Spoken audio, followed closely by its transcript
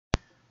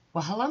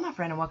Well, hello, my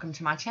friend, and welcome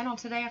to my channel.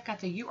 Today I've got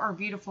the You Are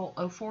Beautiful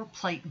 04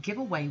 plate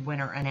giveaway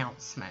winner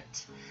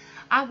announcement.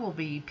 I will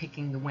be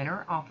picking the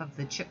winner off of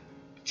the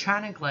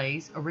China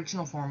Glaze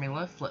Original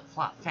Formula Flip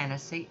Flop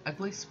Fantasy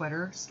Ugly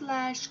Sweater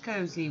 /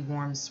 Cozy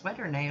Warm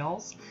Sweater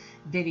Nails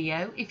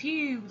video. If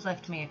you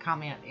left me a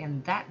comment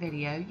in that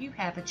video, you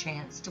have a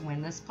chance to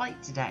win this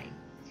plate today.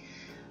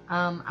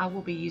 I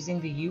will be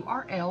using the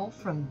URL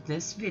from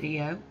this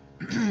video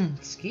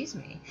excuse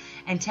me,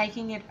 and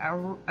taking it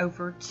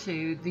over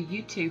to the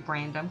YouTube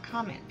random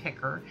comment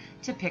picker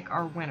to pick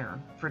our winner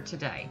for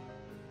today.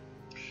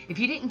 If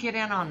you didn't get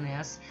in on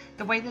this,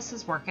 the way this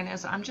is working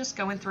is I'm just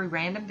going through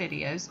random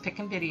videos,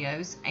 picking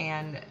videos,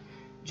 and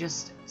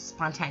just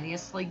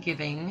spontaneously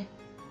giving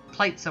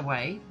plates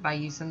away by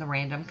using the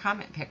random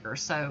comment picker.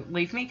 So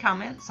leave me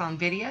comments on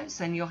videos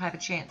and you'll have a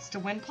chance to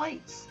win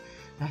plates.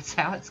 That's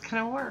how it's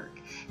going to work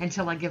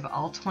until I give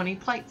all 20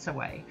 plates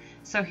away.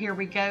 So here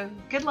we go.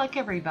 Good luck,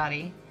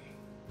 everybody.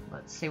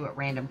 Let's see what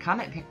random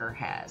comment picker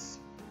has.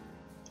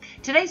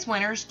 Today's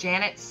winner is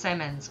Janet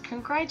Simmons.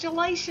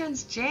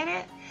 Congratulations,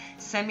 Janet.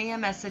 Send me a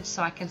message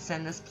so I can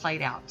send this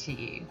plate out to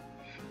you.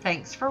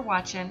 Thanks for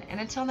watching,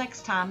 and until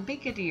next time, be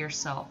good to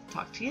yourself.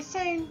 Talk to you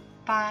soon.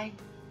 Bye.